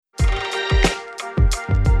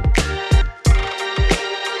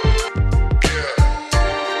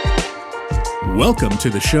Welcome to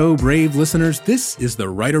the show, brave listeners. This is the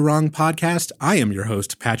Right or Wrong podcast. I am your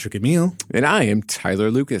host, Patrick Emile. And I am Tyler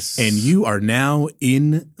Lucas. And you are now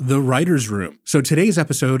in the writer's room. So today's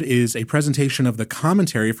episode is a presentation of the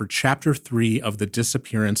commentary for Chapter 3 of The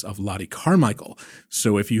Disappearance of Lottie Carmichael.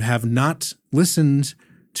 So if you have not listened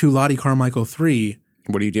to Lottie Carmichael 3...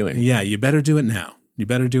 What are you doing? Yeah, you better do it now.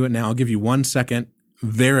 I'll give you 1 second.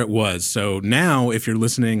 There it was. So now if you're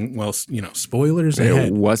listening, well, spoilers ahead.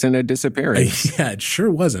 It wasn't a disappearance. Yeah, it sure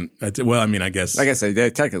wasn't. Well, I mean, I guess. I guess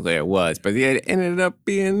technically it was, but it ended up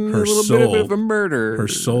being a little bit of a murder. Her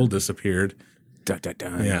soul disappeared. Dun, dun,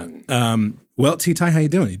 dun. Yeah. Well, T-Ty, how you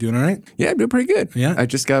doing? You doing all right? Yeah, I'm doing pretty good. Yeah. I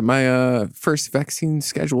just got my first vaccine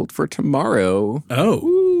scheduled for tomorrow. Oh.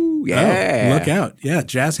 Ooh, yeah. Oh, look out. Yeah,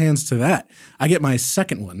 jazz hands to that. I get my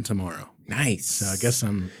second one tomorrow. Nice. So I guess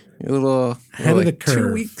I'm a little ahead of the curve.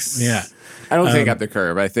 2 weeks. Yeah. I don't think I'm the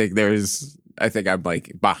curve. I think I'm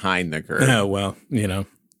like behind the curve. Oh, well,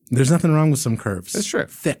 there's nothing wrong with some curves. That's true.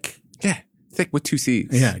 Thick. Yeah. Thick with 2 C's.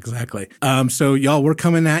 Yeah, exactly. So y'all, we're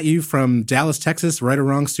coming at you from Dallas, Texas, Right or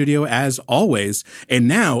Wrong Studio as always. And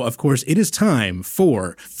now, of course, it is time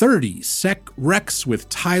for 30 Sec Recs with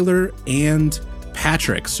Tyler and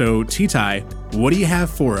Patrick. So T-Ty, what do you have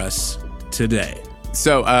for us today?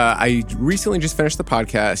 So I recently just finished the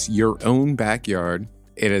podcast, Your Own Backyard.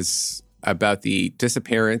 It is about the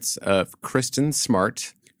disappearance of Kristen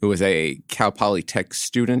Smart, who was a Cal Poly Tech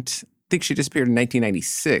student. I think she disappeared in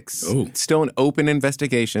 1996. Oh. It's still an open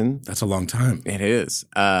investigation. That's a long time. It is.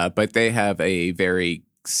 But they have a very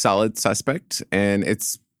solid suspect, and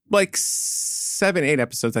it's like 7-8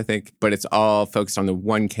 episodes, I think. But it's all focused on the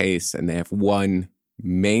one case, and they have one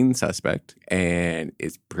main suspect, and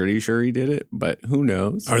it's pretty sure he did it, but who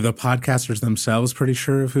knows? Are the podcasters themselves pretty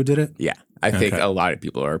sure of who did it? Yeah, I think a lot of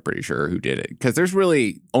people are pretty sure who did it, because there's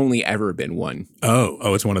really only ever been one.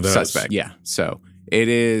 Oh, it's one of those. Suspect, yeah. So it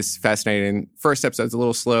is fascinating. First episode's a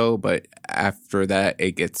little slow, but after that,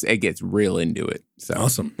 it gets real into it. So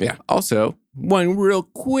awesome. Yeah. Also, one real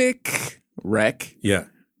quick rec. Yeah.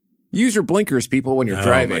 Use your blinkers, people, when you're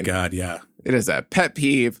driving. Oh my God, yeah. It is a pet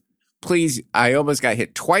peeve. Please, I almost got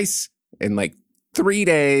hit twice in like 3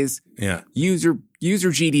 days. Yeah. Use your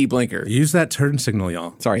GD blinker. Use that turn signal,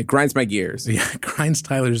 y'all. Sorry, it grinds my gears. Yeah, it grinds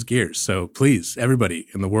Tyler's gears. So please, everybody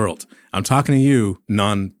in the world, I'm talking to you,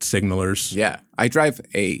 non-signalers. Yeah. I drive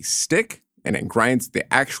a stick, and it grinds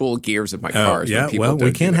the actual gears of my cars. Yeah, well,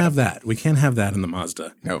 we can't have that. We can't have that in the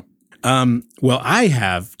Mazda. No. Well, I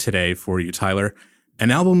have today for you, Tyler, an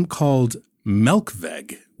album called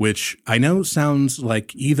Melkveg, which I know sounds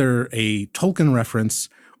like either a Tolkien reference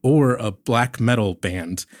or a black metal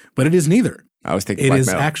band, but it is neither. I was thinking it black is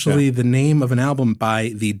metal. Actually the name of an album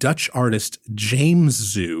by the Dutch artist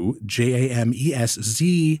Jameszoo,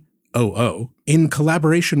 Jameszoo, in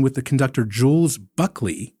collaboration with the conductor Jules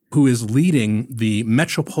Buckley, who is leading the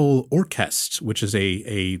Metropole Orkest, which is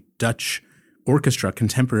a Dutch orchestra,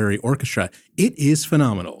 contemporary orchestra. It is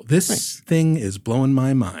phenomenal. This thing is blowing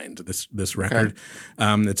my mind, this record.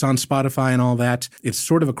 Okay. It's on Spotify and all that. It's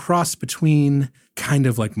sort of a cross between kind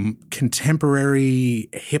of like contemporary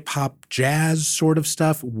hip-hop jazz sort of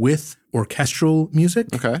stuff with orchestral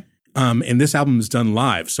music. Okay. And this album is done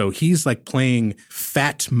live. So he's like playing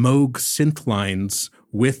fat Moog synth lines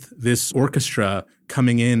with this orchestra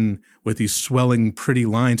coming in with these swelling, pretty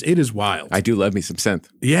lines. It is wild. I do love me some synth.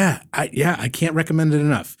 Yeah, I can't recommend it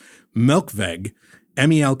enough. Melkveg,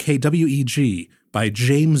 Melkweg, by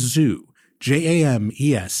Jameszoo,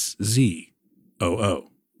 Jameszoo.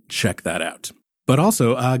 Check that out. But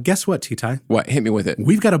also, guess what, T-Ty? What? Hit me with it.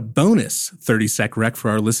 We've got a bonus 30 Sec Rec for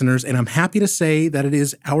our listeners, and I'm happy to say that it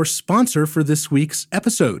is our sponsor for this week's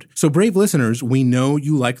episode. So, brave listeners, we know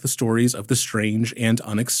you like the stories of the strange and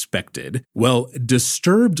unexpected. Well,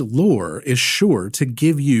 Disturbed Lore is sure to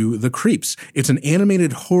give you the creeps. It's an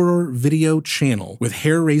animated horror video channel with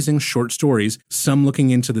hair-raising short stories, some looking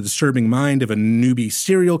into the disturbing mind of a newbie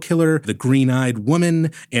serial killer, the green-eyed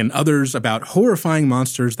woman, and others about horrifying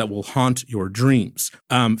monsters that will haunt your dreams.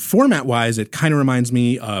 Format-wise, it kind of reminds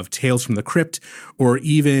me of Tales from the Crypt or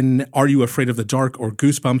even Are You Afraid of the Dark or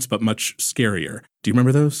Goosebumps, but much scarier. Do you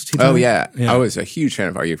remember those? T-Ty? Oh, yeah. I was a huge fan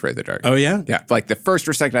of Are You Afraid of the Dark? Oh, yeah? Yeah. Like the first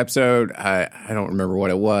or second episode, I don't remember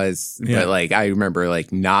what it was, but like I remember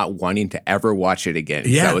like not wanting to ever watch it again.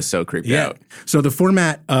 Yeah. That was so creepy out. So the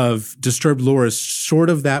format of Disturbed Lore is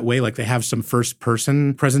sort of that way. Like they have some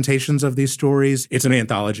first-person presentations of these stories. It's an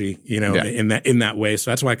anthology, in that way.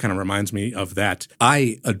 So that's why it kind of reminds me of that.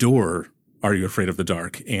 I adore Are You Afraid of the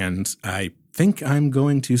Dark? And I think I'm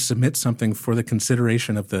going to submit something for the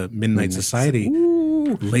consideration of the Midnight Society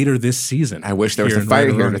later this season. I wish there was a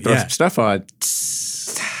fire here to throw some stuff on.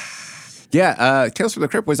 Yeah, Tales from the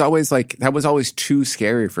Crypt was always like, that was always too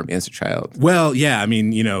scary for me as a child. Well, yeah, I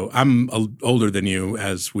mean, I'm older than you,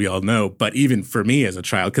 as we all know, but even for me as a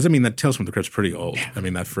child, because I mean, that Tales from the Crypt's pretty old. I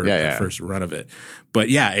mean, that first run of it. But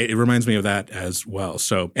yeah, it reminds me of that as well.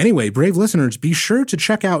 So anyway, brave listeners, be sure to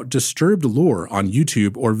check out Disturbed Lore on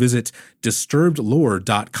YouTube or visit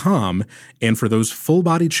disturbedlore.com. And for those full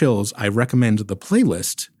body chills, I recommend the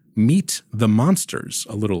playlist Meet the Monsters,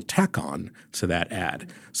 a little tack on to that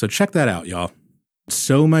ad. So check that out, y'all.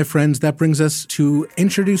 So, my friends, that brings us to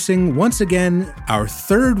introducing once again our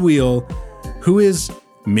third wheel, who is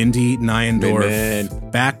Mindy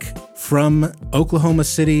Nyendorf, back from Oklahoma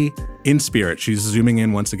City in spirit. She's zooming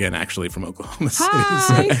in once again, actually, from Oklahoma City.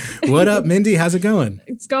 Hi. So, what up, Mindy? How's it going?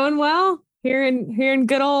 It's going well. Here in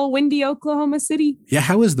good old windy Oklahoma City. Yeah,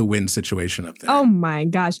 how is the wind situation up there? Oh my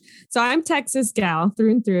gosh. So I'm Texas gal through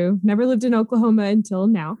and through. Never lived in Oklahoma until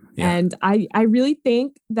now. Yeah. And I really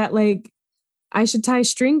think that I should tie a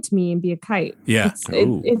string to me and be a kite. Yeah.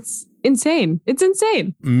 It's insane. It's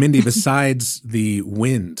insane. Mindy, besides the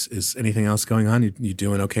wind, is anything else going on? You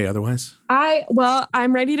doing okay otherwise?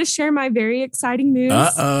 I'm ready to share my very exciting news.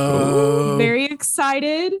 Uh-oh. Very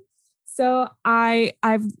excited. So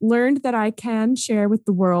I've learned that I can share with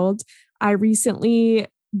the world. I recently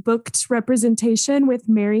booked representation with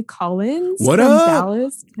Mary Collins from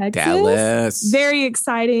Dallas, Texas. Dallas. Very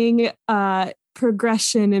exciting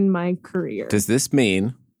progression in my career. Does this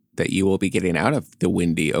mean that you will be getting out of the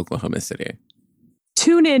windy Oklahoma City?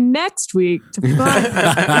 Tune in next week to find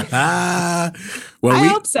Well, I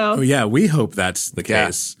hope so. Yeah, we hope that's the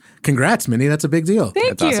case. Congrats, Minnie. That's a big deal.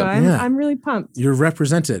 Thank you. Awesome. I'm really pumped. You're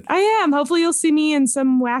represented. I am. Hopefully you'll see me in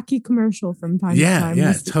some wacky commercial from time to time.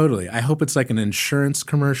 Yeah, totally. I hope it's like an insurance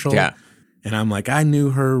commercial. Yeah. And I'm like, I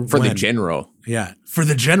knew her For the general. Yeah. For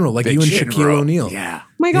the general, like the you and general. Shaquille O'Neal. Yeah. Oh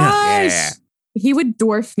my gosh. Yeah. He would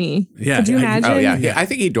dwarf me. Yeah. Could you imagine? Oh, yeah. I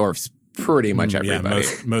think he dwarfs pretty much everybody.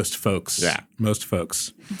 Yeah, most folks. Yeah. Most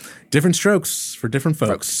folks. Different strokes for different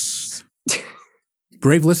folks.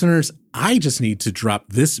 Brave listeners, I just need to drop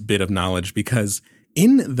this bit of knowledge because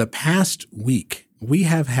in the past week, we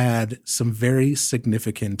have had some very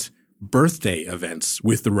significant birthday events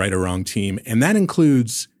with the Right or Wrong team. And that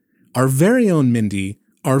includes our very own Mindy,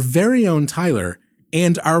 our very own Tyler,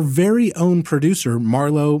 and our very own producer,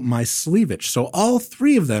 Marlo Myslevich. So all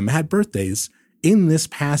three of them had birthdays in this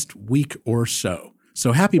past week or so.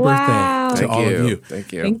 So happy birthday to all of you.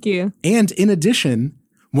 Thank you. Thank you. And in addition,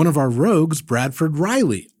 one of our rogues, Bradford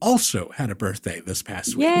Riley, also had a birthday this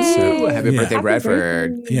past week. Yay. So, Happy birthday, Happy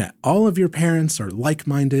Bradford. birthday. yeah, all of your parents are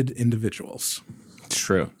like-minded individuals.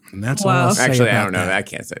 True. And that's Wow. all I'll say Actually, I about don't know. that. I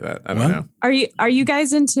can't say that. I don't know. Are you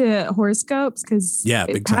guys into horoscopes? Because Yeah,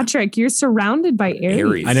 big time. Patrick, you're surrounded by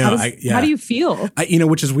Aries. I know, How do you feel?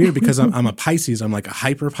 Which is weird because I'm a Pisces. I'm like a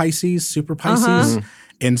hyper Pisces, super Pisces.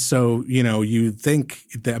 And so, you think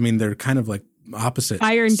that, they're kind of like opposite.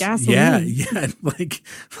 Fire and gasoline. Yeah.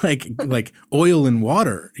 like oil and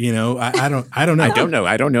water, I don't know. I don't know.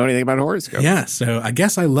 I don't know anything about horoscopes. Yeah. So I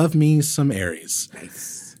guess I love me some Aries.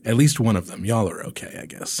 Nice. At least one of them. Y'all are okay, I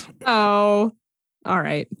guess. Oh, all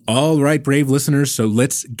right. All right, brave listeners. So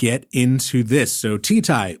let's get into this. So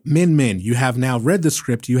T-Tai, Min, you have now read the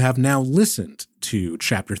script. You have now listened to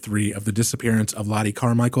Chapter 3 of The Disappearance of Lottie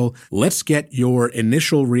Carmichael. Let's get your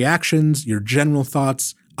initial reactions, your general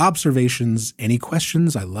thoughts, observations, any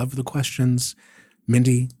questions. I love the questions.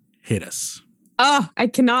 Mindy, hit us. Oh, I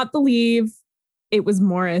cannot believe it was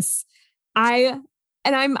Morris.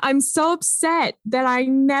 I'm so upset that I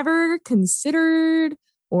never considered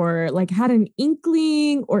or had an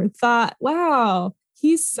inkling or thought, wow,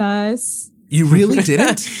 he's sus. You really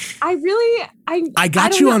didn't? I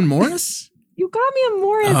got you on Morris? You got me on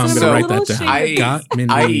Morris. I'm and going to I'm write a little that down. ashamed. Got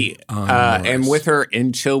Mindy on Morris. am with her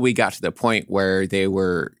until we got to the point where they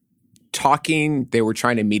were talking. They were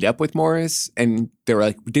trying to meet up with Morris, and they were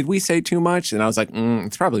like, "Did we say too much?" And I was like,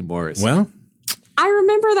 "It's probably Morris." Well, I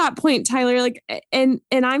remember that point, Tyler. And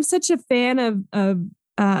I'm such a fan of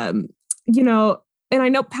and I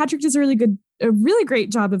know Patrick does a really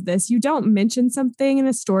great job of this. You don't mention something in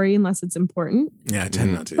a story unless it's important. yeah, I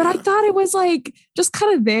tend not to. But I thought it was just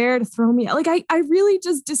kind of there to throw me. I really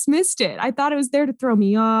just dismissed it. I thought it was there to throw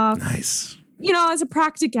me off. Nice. As a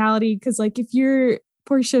practicality, because if you're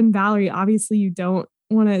Portia and Valerie, obviously you don't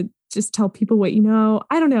want to just tell people what you know.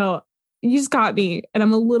 I don't know. You just got me, and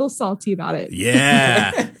I'm a little salty about it.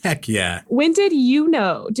 Yeah. Heck yeah. When did you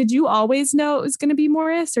know? Did you always know it was going to be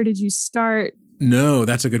Morris, or did you start No,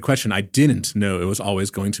 that's a good question. I didn't know it was always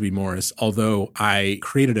going to be Morris, although I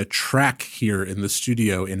created a track here in the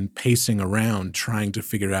studio in pacing around trying to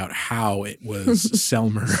figure out how it was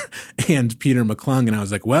Selmer and Peter McClung. And I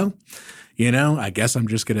was like, well, I guess I'm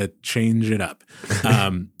just going to change it up.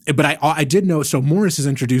 But I did know, so Morris is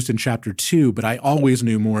introduced in chapter 2, but I always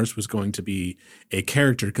knew Morris was going to be a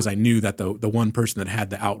character because I knew that the one person that had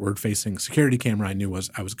the outward facing security camera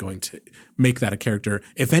I was going to make that a character,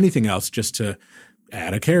 if anything else, just to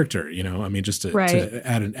add a character, just to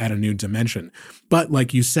add a new dimension. But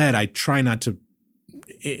like you said, I try not to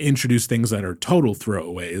introduce things that are total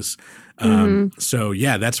throwaways. So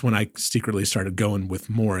yeah, that's when I secretly started going with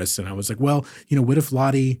Morris, and I was like, well, what if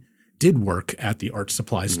Lottie did work at the art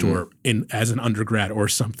supply store as an undergrad or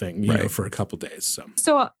something, for a couple days.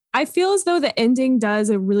 So I feel as though the ending does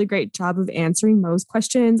a really great job of answering most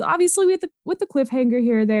questions. Obviously, with the cliffhanger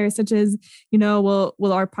here or there, such as, will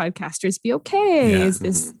our podcasters be okay? Yeah. Is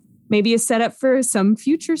this maybe a setup for some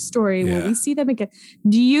future story? Yeah. Will we see them again?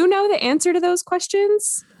 Do you know the answer to those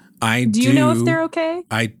questions? Do you know if they're okay?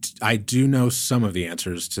 I do know some of the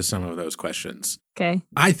answers to some of those questions. Okay.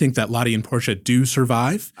 I think that Lottie and Portia do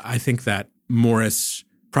survive. I think that Morris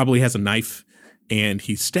probably has a knife and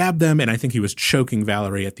he stabbed them, and I think he was choking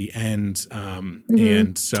Valerie at the end.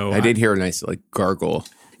 And so I did hear a nice gargle.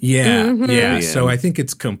 Yeah, yeah. So I think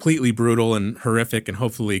it's completely brutal and horrific, and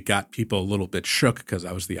hopefully got people a little bit shook because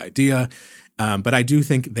that was the idea. But I do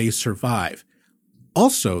think they survive.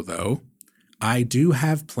 Also, though, I do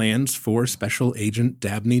have plans for Special Agent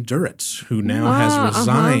Dabney Duritz, who now has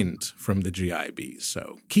resigned from the GIB.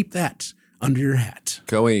 So keep that under your hat.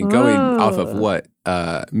 Going off of what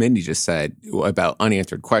Mindy just said about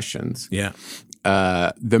unanswered questions. Yeah.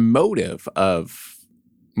 The motive of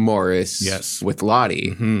Morris with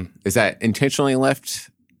Lottie, is that intentionally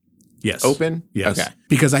left open? Yes. Okay.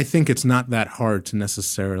 Because I think it's not that hard to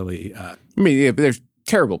necessarily... but there's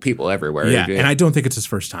terrible people everywhere. Yeah, and I don't think it's his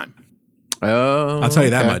first time. Oh, I'll tell you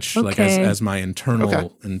that much. Okay. Like as my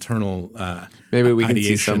internal. Maybe we can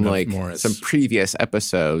see some some previous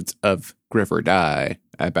episodes of Griff or Die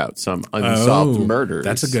about some unsolved murders.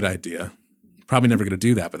 That's a good idea. Probably never going to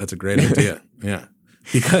do that, but that's a great idea. Yeah,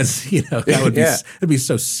 because that would be it'd be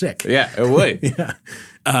so sick. Yeah, it would. Yeah,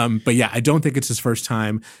 but yeah, I don't think it's his first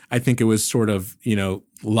time. I think it was sort of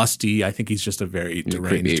lusty. I think he's just a very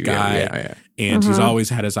deranged guy, and he's always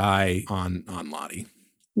had his eye on Lottie.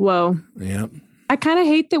 Whoa. Yeah. I kind of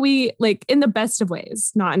hate that we, in the best of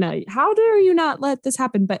ways, not in a, how dare you not let this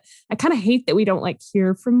happen? But I kind of hate that we don't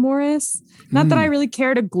hear from Morris. Not that I really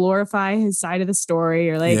care to glorify his side of the story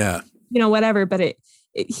or whatever, but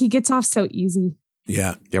he gets off so easy.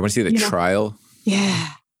 Yeah. Yeah. I want to see the trial. Yeah.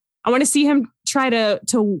 I want to see him try to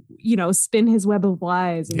spin his web of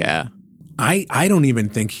lies. Yeah. I don't even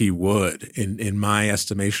think he would in my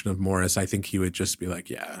estimation of Morris. I think he would just be like,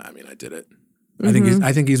 yeah, I mean, I did it. I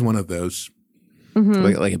think he's one of those,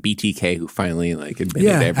 like a BTK who finally admitted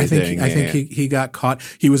everything. I think he got caught.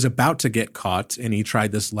 He was about to get caught, and he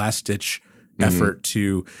tried this last ditch effort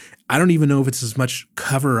to. I don't even know if it's as much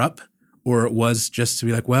cover up or it was just to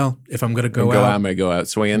be like, well, if I'm going to go out, I'm going to go out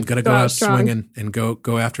swinging. I'm going to go out swinging and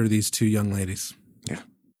go after these two young ladies. Yeah.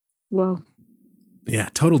 Whoa. Yeah,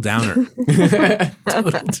 total downer.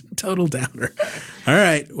 total downer. All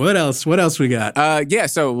right, what else? What else we got?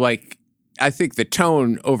 So I think the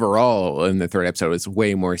tone overall in the third episode was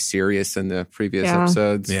way more serious than the previous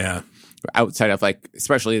episodes. Yeah. Outside of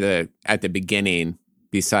especially at the beginning,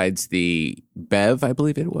 besides the Bev, I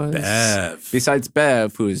believe it was. Besides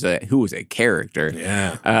Bev, who was a character.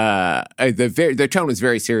 Yeah. The tone was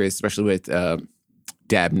very serious, especially with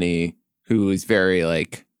Dabney, who was very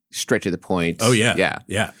straight to the point. Oh yeah. Yeah.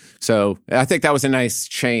 Yeah. So I think that was a nice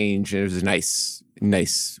change. It was a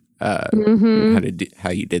nice how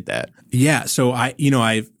you did that. Yeah, so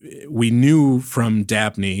we knew from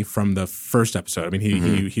Dabney from the first episode. I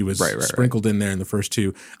mean, he was sprinkled in there in the first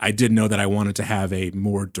two. I did know that I wanted to have a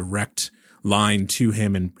more direct line to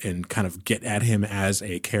him and kind of get at him as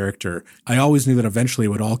a character. I always knew that eventually it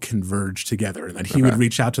would all converge together and that he would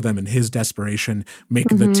reach out to them in his desperation, make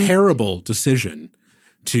the terrible decision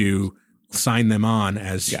to sign them on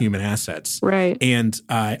as human assets. Right. And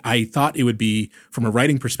I thought it would be, from a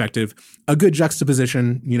writing perspective, a good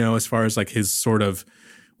juxtaposition, as far as his sort of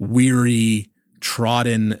weary,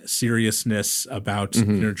 trodden seriousness about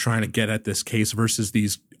trying to get at this case versus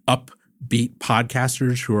these upbeat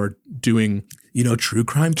podcasters who are doing true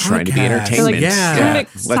crime podcast. Trying to be entertainment.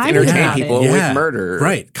 Let's entertain people with murder.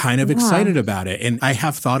 Right. Kind of excited about it. And I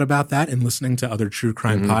have thought about that in listening to other true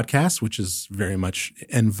crime podcasts, which is very much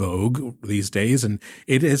in vogue these days. And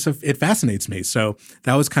it fascinates me. So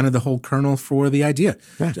that was kind of the whole kernel for the idea.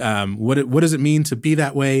 Yeah. What does it mean to be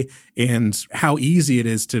that way, and how easy it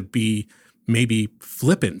is to be maybe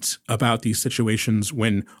flippant about these situations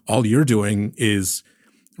when all you're doing is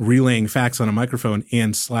relaying facts on a microphone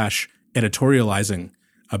and / editorializing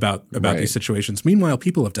about these situations. Meanwhile,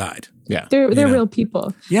 people have died. Yeah. They're real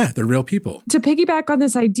people. Yeah, they're real people. To piggyback on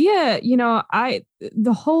this idea,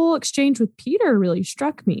 the whole exchange with Peter really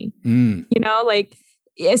struck me.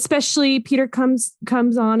 Especially Peter comes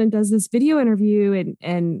on and does this video interview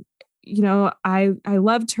and I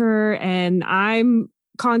loved her, and I'm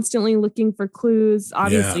constantly looking for clues.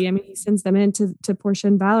 Obviously, I mean, he sends them in to Portia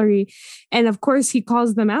and Valerie. And of course he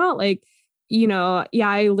calls them out like,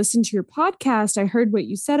 I listened to your podcast. I heard what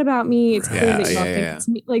you said about me. It's clear that you don't think it's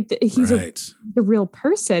me. Like he's the real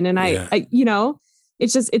person. And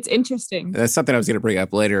it's interesting. That's something I was going to bring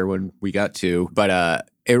up later when we got to, but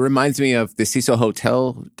it reminds me of the Cecil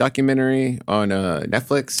Hotel documentary on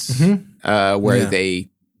Netflix, where they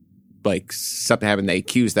something happened. They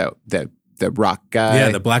accused the rock guy. Yeah,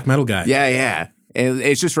 the black metal guy. Yeah. And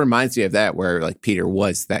it just reminds me of that, where like Peter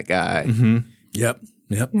was that guy. Mm-hmm. Yep.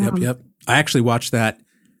 I actually watched that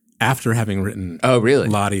after having written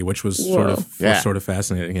Lottie, which was sort of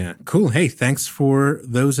fascinating. Yeah. Cool. Hey, thanks for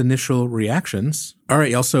those initial reactions. All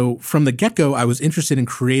right, y'all. So from the get-go, I was interested in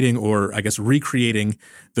creating, or I guess recreating,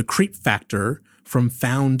 the creep factor from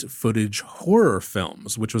found footage horror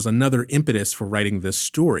films, which was another impetus for writing this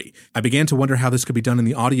story. I began to wonder how this could be done in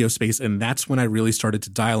the audio space, and that's when I really started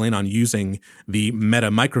to dial in on using the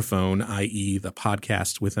meta microphone, i.e. the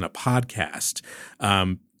podcast within a podcast.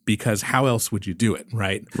 Because how else would you do it,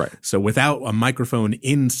 right? Right. So without a microphone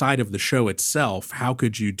inside of the show itself, how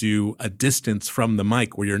could you do a distance from the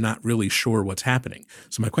mic where you're not really sure what's happening?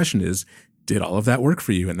 So my question is, did all of that work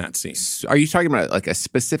for you in that scene? Are you talking about like a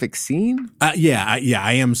specific scene? Yeah.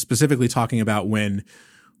 I am specifically talking about when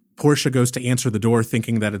Portia goes to answer the door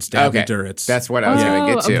thinking that it's Dabby Duritz. That's what I was going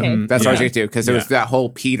to get to. Okay. That's what I was going to get to, because there was that whole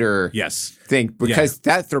Peter thing. Because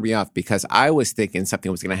that threw me off, because I was thinking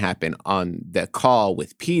something was going to happen on the call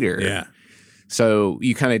with Peter. Yeah. So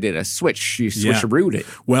you kind of did a switch. You switcherooed it.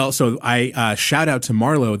 Well, so I shout out to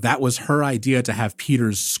Marlo. That was her idea to have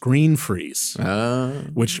Peter's screen freeze,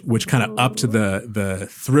 which kind of upped the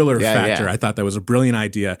thriller factor. I thought that was a brilliant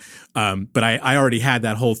idea. But I already had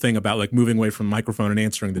that whole thing about like moving away from the microphone and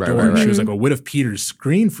answering the door. Right. And she was like, well, what if Peter's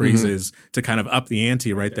screen freezes to kind of up the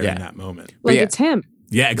ante right there in that moment? Like it's him.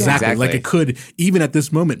 Yeah, exactly. Like it could, even at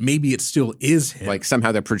this moment, maybe it still is him. Like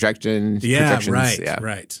somehow the projections.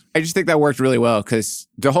 Right. I just think that worked really well, because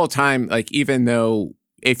the whole time, like, even though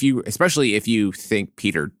especially if you think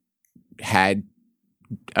Peter had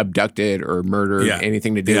abducted or murdered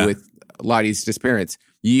anything to do with Lottie's disappearance,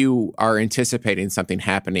 you are anticipating something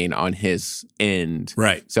happening on his end.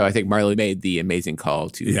 Right. So I think Marley made the amazing call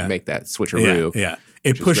to make that switcheroo. Yeah.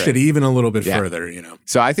 It pushed it even a little bit further,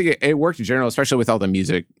 So I think it worked in general, especially with all the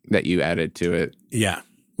music that you added to it. Yeah.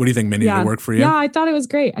 What do you think, Minnie? Did it work for you? Yeah, I thought it was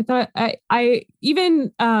great. I thought I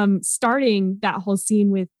even starting that whole scene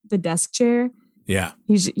with the desk chair. Yeah.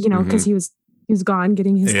 He's, because he was gone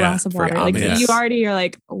getting his glass of water. Like you're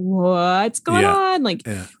like, what's going on? Like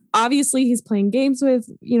obviously he's playing games with,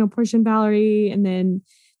 Portia and Valerie. And then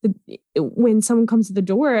when someone comes to the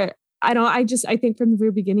door, I think from the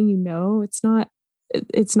very beginning, it's not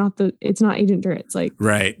Agent Duritz. Like,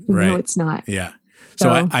 right. No, it's not. Yeah.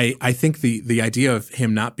 So I think the idea of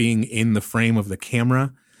him not being in the frame of the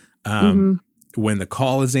camera when the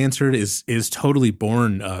call is answered is totally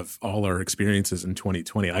born of all our experiences in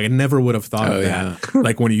 2020. Like, I never would have thought of that.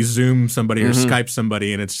 Like when you Zoom somebody or Skype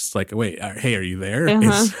somebody and it's just like, wait, hey, are you there?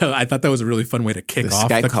 So I thought that was a really fun way to kick off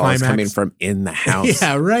Skype the call climax. Is coming from in the house.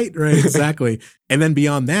 Yeah, right, exactly. And then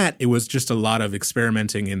beyond that, it was just a lot of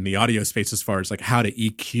experimenting in the audio space as far as like how to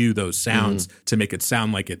EQ those sounds to make it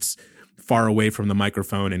sound like it's far away from the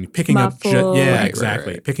microphone and picking Muffled. up.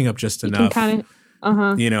 Right. Picking up just enough. I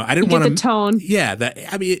didn't want to the tone. Yeah,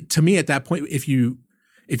 to me at that point, if you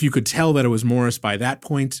could tell that it was Morris by that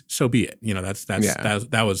point, so be it.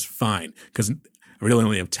 That was fine, because I really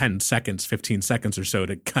only have 10 seconds, 15 seconds or so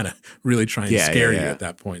to kind of really try and scare you at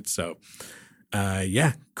that point. So,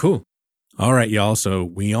 cool. All right, y'all. So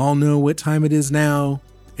we all know what time it is now.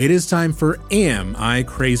 It is time for Am I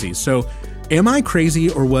Crazy? So, am I crazy,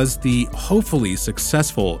 or was the hopefully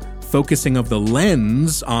successful focusing of the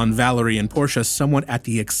lens on Valerie and Portia somewhat at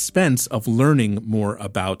the expense of learning more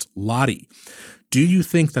about Lottie? Do you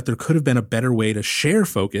think that there could have been a better way to share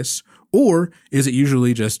focus, or is it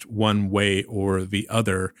usually just one way or the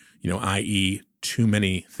other, i.e., too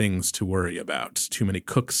many things to worry about, too many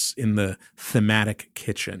cooks in the thematic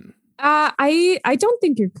kitchen? I don't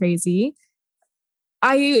think you're crazy.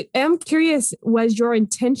 I am curious, was your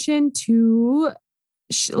intention to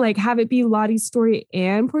have it be Lottie's story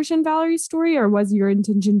and Portia and Valerie's story, or was your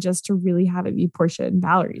intention just to really have it be Portia and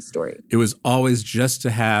Valerie's story? It was always just to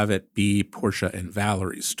have it be Portia and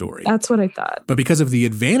Valerie's story. That's what I thought. But because of the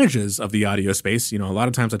advantages of the audio space, a lot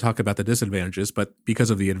of times I talk about the disadvantages, but because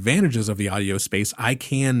of the advantages of the audio space, I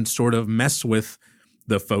can sort of mess with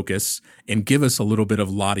the focus and give us a little bit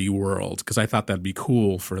of Lottie world, because I thought that'd be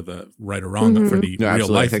cool for the right or wrong for the real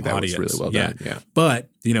life I think that audience. was really well done. Yeah. But,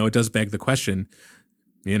 it does beg the question,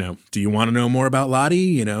 do you want to know more about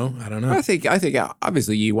Lottie? I don't know. I think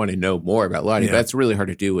obviously you want to know more about Lottie, but that's really hard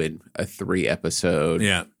to do in a 3-episode.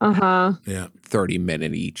 Yeah.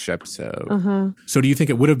 30-minute each episode. So do you think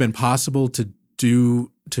it would have been possible to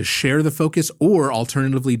share the focus, or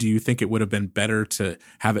alternatively, do you think it would have been better to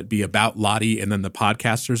have it be about Lottie and then the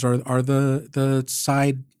podcasters are the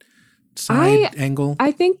side angle?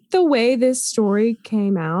 I think the way this story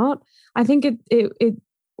came out, I think it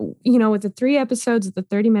with the 3 episodes, the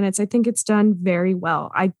 30 minutes, I think it's done very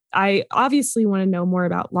well. I obviously want to know more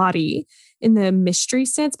about Lottie in the mystery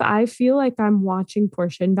sense, but I feel like I'm watching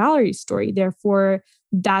Portia and Valerie's story. Therefore,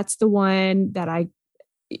 that's the one that I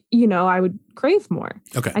would crave more.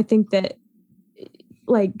 Okay. I think that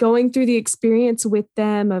going through the experience with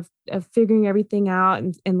them of figuring everything out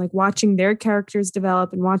and watching their characters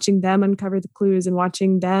develop and watching them uncover the clues and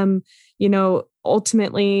watching them,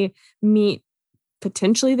 ultimately meet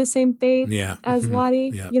potentially the same fate as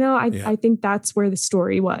Lottie. Yeah. I think that's where the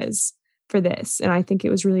story was for this. And I think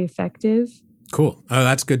it was really effective. Cool. Oh,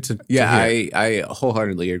 that's good to hear. I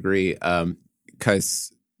wholeheartedly agree.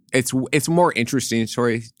 Because it's a more interesting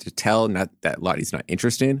story to tell, not that Lottie's not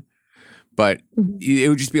interesting, but it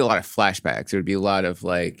would just be a lot of flashbacks. It would be a lot of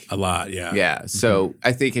yeah. Yeah. So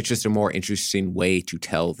I think it's just a more interesting way to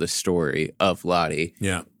tell the story of Lottie.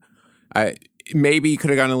 Yeah. Maybe you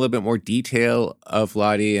could have gotten a little bit more detail of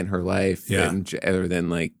Lottie and her life, other than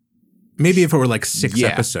maybe if it were 6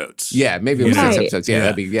 episodes. Yeah, maybe it was 6 episodes. Yeah,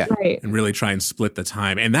 that'd be right. And really try and split the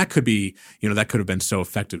time. And that could be, that could have been so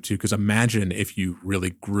effective too. Because imagine if you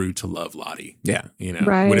really grew to love Lottie. Yeah.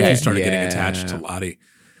 Right. What if you started getting attached to Lottie?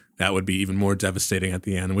 That would be even more devastating at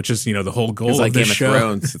the end, which is, the whole goal of the show. Game of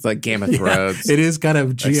Thrones. It's like Game of Thrones. It is kind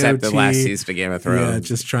of GOT. Except the last season of Game of Thrones. Yeah,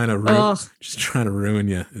 just trying to ruin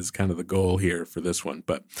you is kind of the goal here for this one.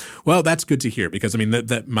 But that's good to hear, because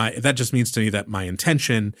that just means to me that my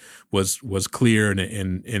intention was clear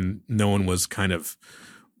and no one was kind of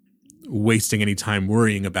wasting any time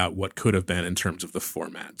worrying about what could have been in terms of the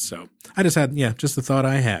format. So I just had just the thought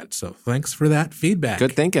I had. So thanks for that feedback.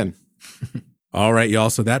 Good thinking. All right, y'all.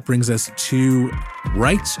 So that brings us to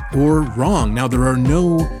right or wrong. Now, there are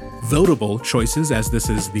no votable choices, as this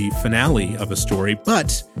is the finale of a story,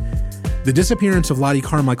 but the disappearance of Lottie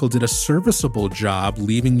Carmichael did a serviceable job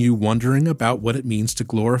leaving you wondering about what it means to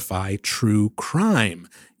glorify true crime.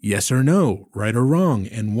 Yes or no, right or wrong,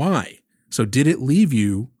 and why? So did it leave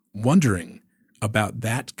you wondering about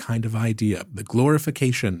that kind of idea, the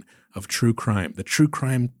glorification of true crime, the true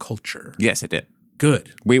crime culture? Yes, it did.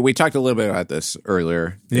 Good. We talked a little bit about this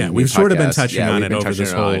earlier. Yeah, we've sort of been touching on it over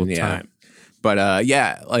this whole time. But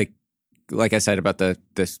like I said about the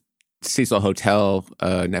Cecil Hotel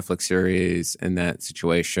Netflix series and that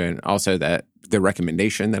situation, also that the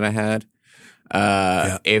recommendation that I had,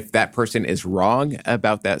 if that person is wrong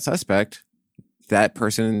about that suspect, that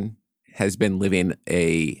person has been living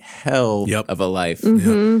a hell of a life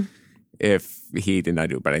if he did not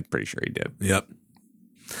do it, but I'm pretty sure he did. Yep.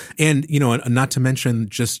 And, not to mention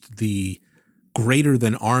just the greater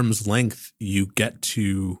than arm's length you get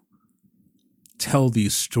to tell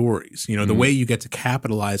these stories, the way you get to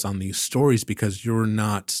capitalize on these stories, because you're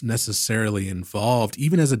not necessarily involved,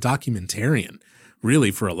 even as a documentarian,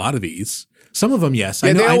 really, for a lot of these. Some of them, yes.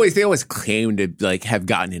 Yeah, they always claim to have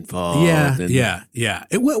gotten involved. Yeah.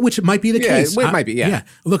 Which might be the case. It might be. Yeah.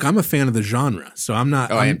 Look, I'm a fan of the genre, so I'm not.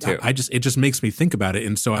 I am too. It just makes me think about it,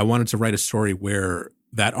 and so I wanted to write a story where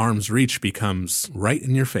that arm's reach becomes right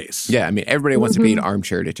in your face. Yeah, everybody wants to be an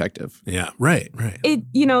armchair detective. Yeah, right. It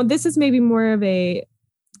this is maybe more of a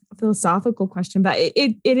philosophical question, but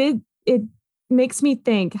it makes me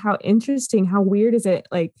think how interesting, how weird is it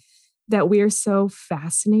that we're so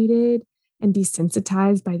fascinated and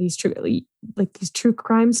desensitized by these true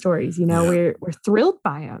crime stories. We're thrilled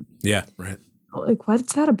by them. Yeah, right.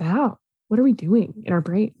 What's that about? what are we doing in our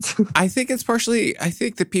brains? I think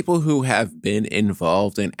the people who have been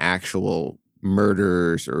involved in actual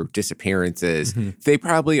murders or disappearances, they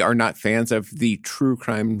probably are not fans of the true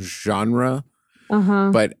crime genre,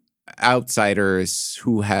 but outsiders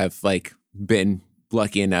who have like been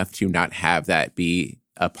lucky enough to not have that be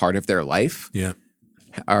a part of their life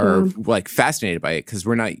are like fascinated by it, because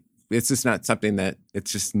it's just not something that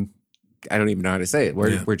it's just, I don't even know how to say it.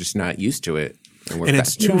 We're just not used to it. And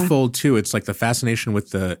it's twofold too. It's like the fascination with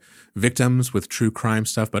the victims, with true crime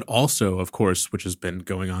stuff, but also, of course, which has been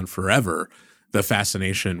going on forever, the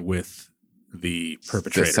fascination with the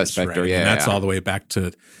perpetrators. The suspect, right? And that's all the way back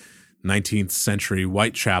to 19th century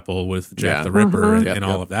Whitechapel with Jack the Ripper and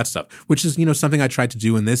all of that stuff, which is, something I tried to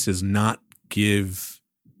do in this is not give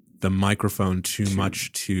the microphone too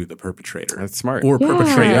much to the perpetrator. That's smart. Or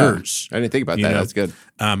perpetrators. I didn't think about that. That's good.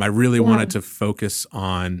 I really wanted to focus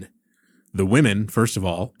on the women, first of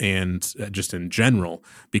all, and just in general,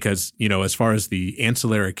 because, as far as the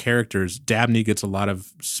ancillary characters, Dabney gets a lot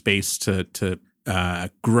of space to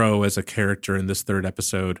grow as a character in this third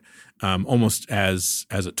episode, almost as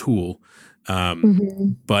a tool.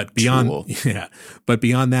 But beyond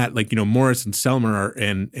that, like, Morris and Selmer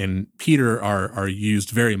and Peter are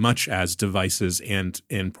used very much as devices and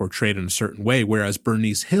portrayed in a certain way. Whereas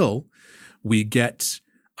Bernice Hill, we get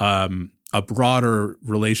a broader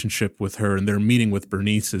relationship with her, and their meeting with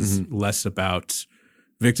Bernice is less about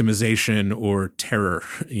victimization or terror,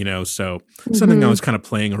 so something I was kind of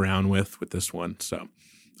playing around with this one. So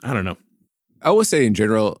I don't know. I will say in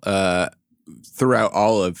general, throughout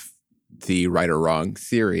all of the Right or Wrong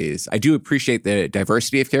series, I do appreciate the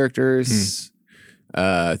diversity of characters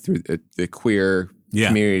through the queer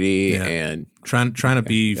community and trying to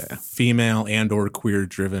be female and or queer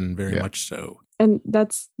driven, very much so. And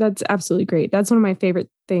that's absolutely great. That's one of my favorite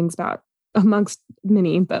things about, amongst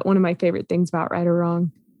many, but one of my favorite things about Right or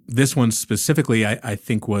Wrong. This one specifically, I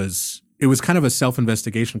think it was kind of a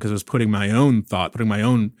self-investigation, because I was putting my own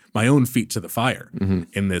feet to the fire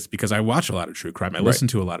in this, because I watch a lot of true crime. I listen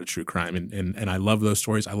to a lot of true crime, and I love those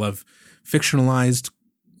stories. I love fictionalized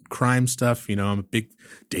crime stuff. I'm a big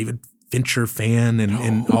David Fincher fan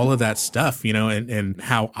and all of that stuff, and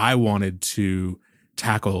how I wanted to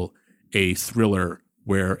tackle a thriller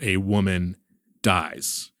where a woman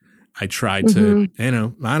dies. I tried to, I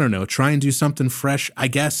don't know, try and do something fresh, I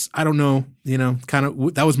guess. I don't know, kind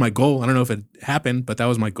of, that was my goal. I don't know if it happened, but that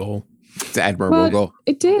was my goal. It's an admirable goal.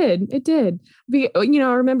 It did. I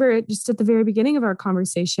remember just at the very beginning of our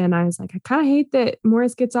conversation, I was like, I kind of hate that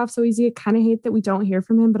Morris gets off so easy. I kind of hate that we don't hear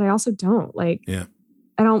from him, but I also don't. Like,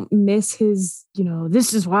 I don't miss his,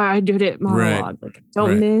 this is why I did it monologue. Like, I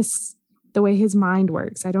don't miss the way his mind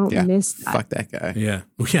works. I don't miss that. Fuck that guy. Yeah,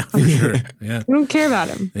 for sure. Yeah. I don't care about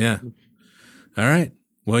him. Yeah. All right.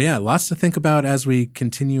 Well, lots to think about as we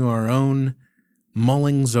continue our own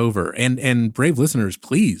mullings over. And brave listeners,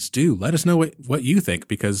 please do let us know what you think,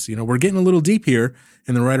 because, we're getting a little deep here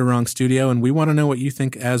in the Right or Wrong studio, and we want to know what you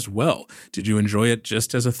think as well. Did you enjoy it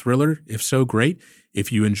just as a thriller? If so, great.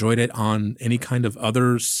 If you enjoyed it on any kind of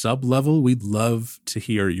other sub-level, we'd love to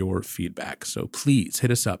hear your feedback. So please hit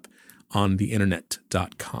us up on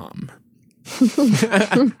theinternet.com.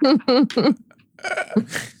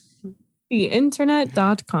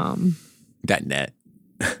 Theinternet.com. .net.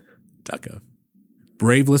 .gov.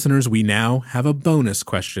 Brave listeners, we now have a bonus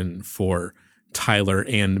question for Tyler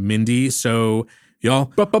and Mindy. So,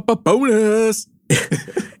 y'all, bonus!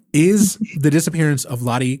 Is the disappearance of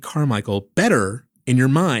Lottie Carmichael better in your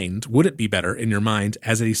mind? Would it be better in your mind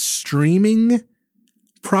as a streaming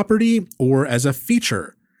property or as a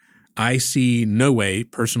feature? I see no way,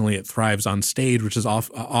 personally, it thrives on stage, which is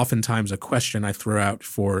oftentimes a question I throw out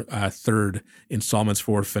for third installments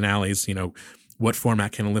for finales. What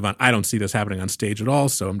format can it live on? I don't see this happening on stage at all,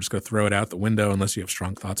 so I'm just going to throw it out the window unless you have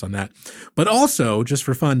strong thoughts on that. But also, just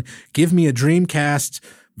for fun, give me a dream cast,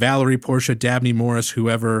 Valerie, Portia, Dabney, Morris,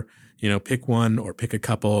 whoever, pick one or pick a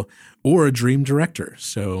couple, or a dream director.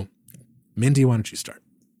 So, Mindy, why don't you start?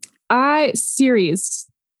 Series.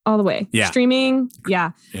 All the way. Yeah. Streaming.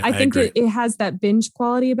 Yeah. I think it has that binge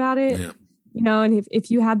quality about it. Yeah. And if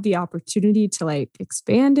you had the opportunity to like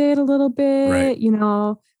expand it a little bit,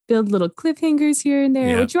 build little cliffhangers here and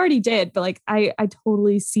there, which you already did, but like I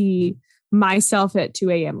totally see myself at 2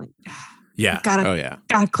 a.m. like,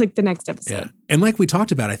 gotta click the next episode. Yeah. And like we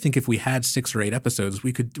talked about, I think if we had 6 or 8 episodes,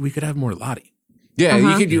 we could have more Lottie. Yeah,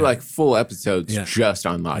 you could do like full episodes just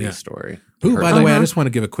on Lottie's story. Who, by the way, I just want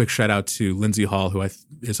to give a quick shout out to Lindsay Hall, who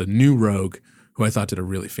is a new rogue, who I thought did a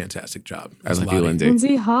really fantastic job. I love you, Lindsay.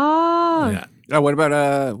 Lindsay Hall. Yeah. Oh, what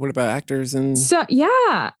about actors and? So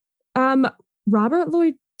Robert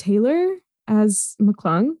Lloyd Taylor as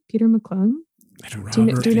McClung, Peter McClung.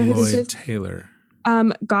 Robert do you know who this Lloyd is? Taylor.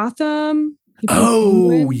 Gotham. He played Oh,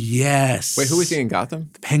 Penguin. yes. Wait, who was he in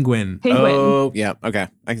Gotham? Penguin. Penguin. Oh, yeah. Okay.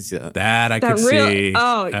 I can see that. That I could see.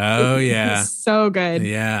 Oh, yeah. he's so good.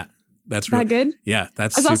 Yeah. That's That good? Yeah,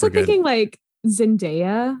 that's I was super also good. thinking like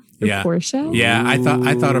Zendaya or Yeah. Portia. Yeah, I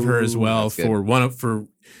thought of her as well That's good. for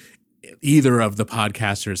either of the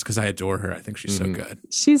podcasters because I adore her. I think she's so good.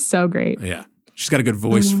 She's so great. Yeah, she's got a good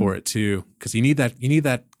voice for it too. Because you need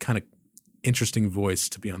that kind of interesting voice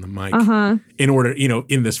to be on the mic in order,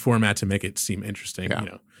 in this format to make it seem interesting.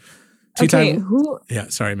 Yeah. Tea Okay, time. who? Yeah,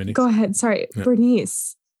 sorry, Mindy. Go ahead. Sorry, Yeah.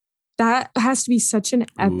 Bernice. That has to be such an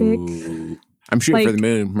epic. Ooh. I'm shooting for the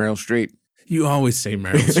moon. Meryl Streep. You always say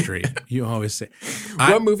Meryl Streep. You always say.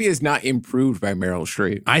 What movie is not improved by Meryl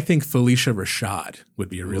Streep? I think Felicia Rashad would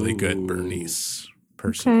be a really good Bernice,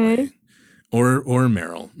 personally. Okay. Or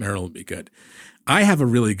Meryl. Meryl would be good. I have a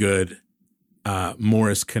really good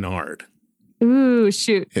Morris Kennard. Ooh,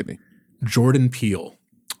 shoot. Hit me. Jordan Peele.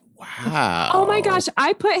 Wow. Oh my gosh,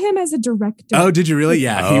 I put him as a director. Oh, did you really?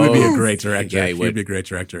 Yeah, he would be a Yes. great director. Yeah, he he would. would be a great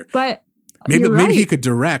director. But Maybe you're right. he could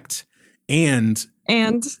direct and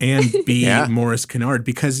be Yeah. Morris Kennard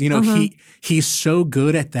because he's so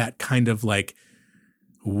good at that kind of like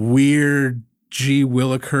weird G.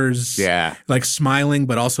 Willikers, like smiling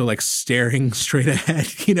but also like staring straight ahead.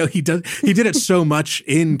 He did it so much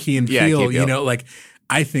in Key and Peele. Key and Peele. Like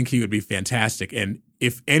I think he would be fantastic. And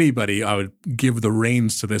if anybody I would give the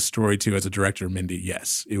reins to this story to as a director, Mindy,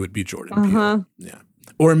 yes, it would be Jordan Peele. Yeah.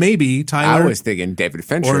 Or maybe Tyler. I was thinking David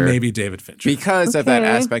Fincher. Or maybe David Fincher. Because of that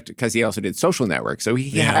Okay. aspect, because he also did Social Network. So he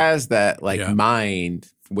has that mind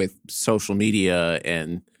with social media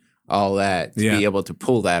and all that to be able to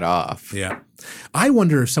pull that off. Yeah. I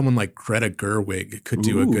wonder if someone like Greta Gerwig could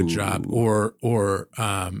do a good job or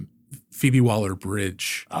Phoebe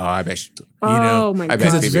Waller-Bridge. Oh, I bet. Oh my I bet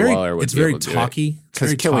Because god. it's Phoebe Waller would it's be very able to do it. talky. It's Because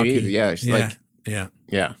very Killing talky. Eve, yeah, she's like, yeah.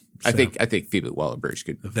 yeah. I So- think Phoebe Waller-Bridge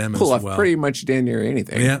could Them pull as off well. pretty much damn near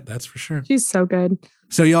anything. Yeah, that's for sure. She's so good.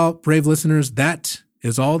 So, y'all, brave listeners, that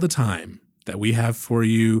is all the time that we have for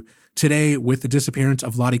you today with the disappearance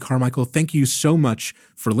of Lottie Carmichael. Thank you so much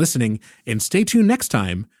for listening, and stay tuned next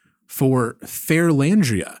time for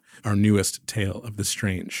Fairlandria, our newest tale of the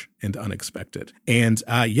strange and unexpected. And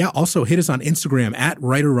also hit us on Instagram at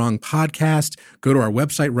Right or Wrong Podcast. Go to our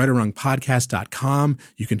website, rightorwrongpodcast.com.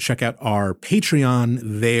 You can check out our Patreon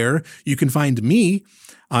there. You can find me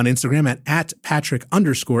on Instagram at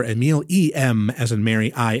Patrick_Emile, EM as in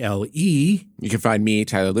Mary, ILE. You can find me,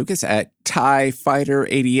 Tyler Lucas, at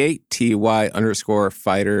TyFighter88,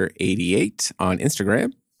 TY_Fighter88 on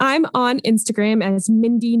Instagram. I'm on Instagram as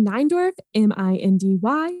Mindy Neindorf,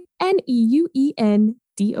 MindyNeundorff.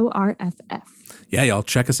 Yeah, y'all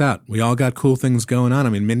check us out. We all got cool things going on. I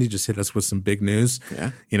mean, Mindy just hit us with some big news.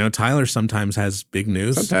 Yeah. Tyler sometimes has big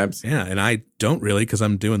news. Sometimes. Yeah, and I don't really because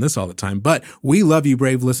I'm doing this all the time. But we love you,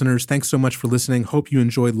 brave listeners. Thanks so much for listening. Hope you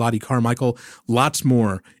enjoyed Lottie Carmichael. Lots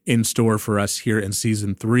more in store for us here in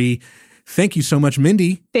season 3. Thank you so much,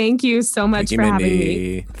 Mindy. Thank you so much Thank you, for having me.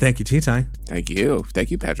 Mindy. Thank you, T-Ty. Thank you.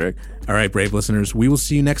 Thank you, Patrick. All right, brave listeners. We will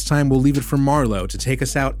see you next time. We'll leave it for Marlo to take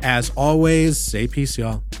us out. As always, say peace,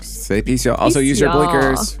 y'all. Say peace, y'all. Also, Peace, use your y'all.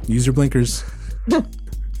 blinkers. Use your blinkers.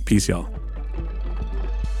 Peace, y'all.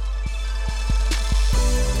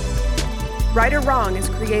 Right or Wrong is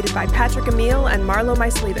created by Patrick Emile and Marlo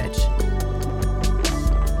Myslevich.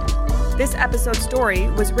 This episode's story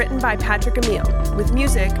was written by Patrick Emile, with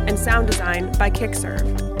music and sound design by Kickserve.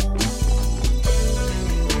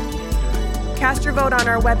 Cast your vote on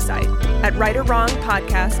our website at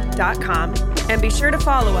rightorwrongpodcast.com, and be sure to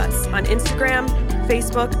follow us on Instagram,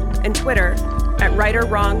 Facebook, and Twitter at Right or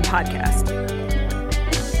Wrong Podcast.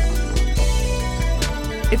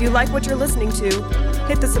 If you like what you're listening to,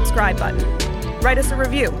 hit the subscribe button, write us a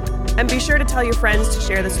review, and be sure to tell your friends to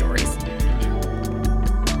share the stories.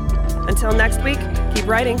 Until next week, keep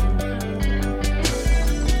writing.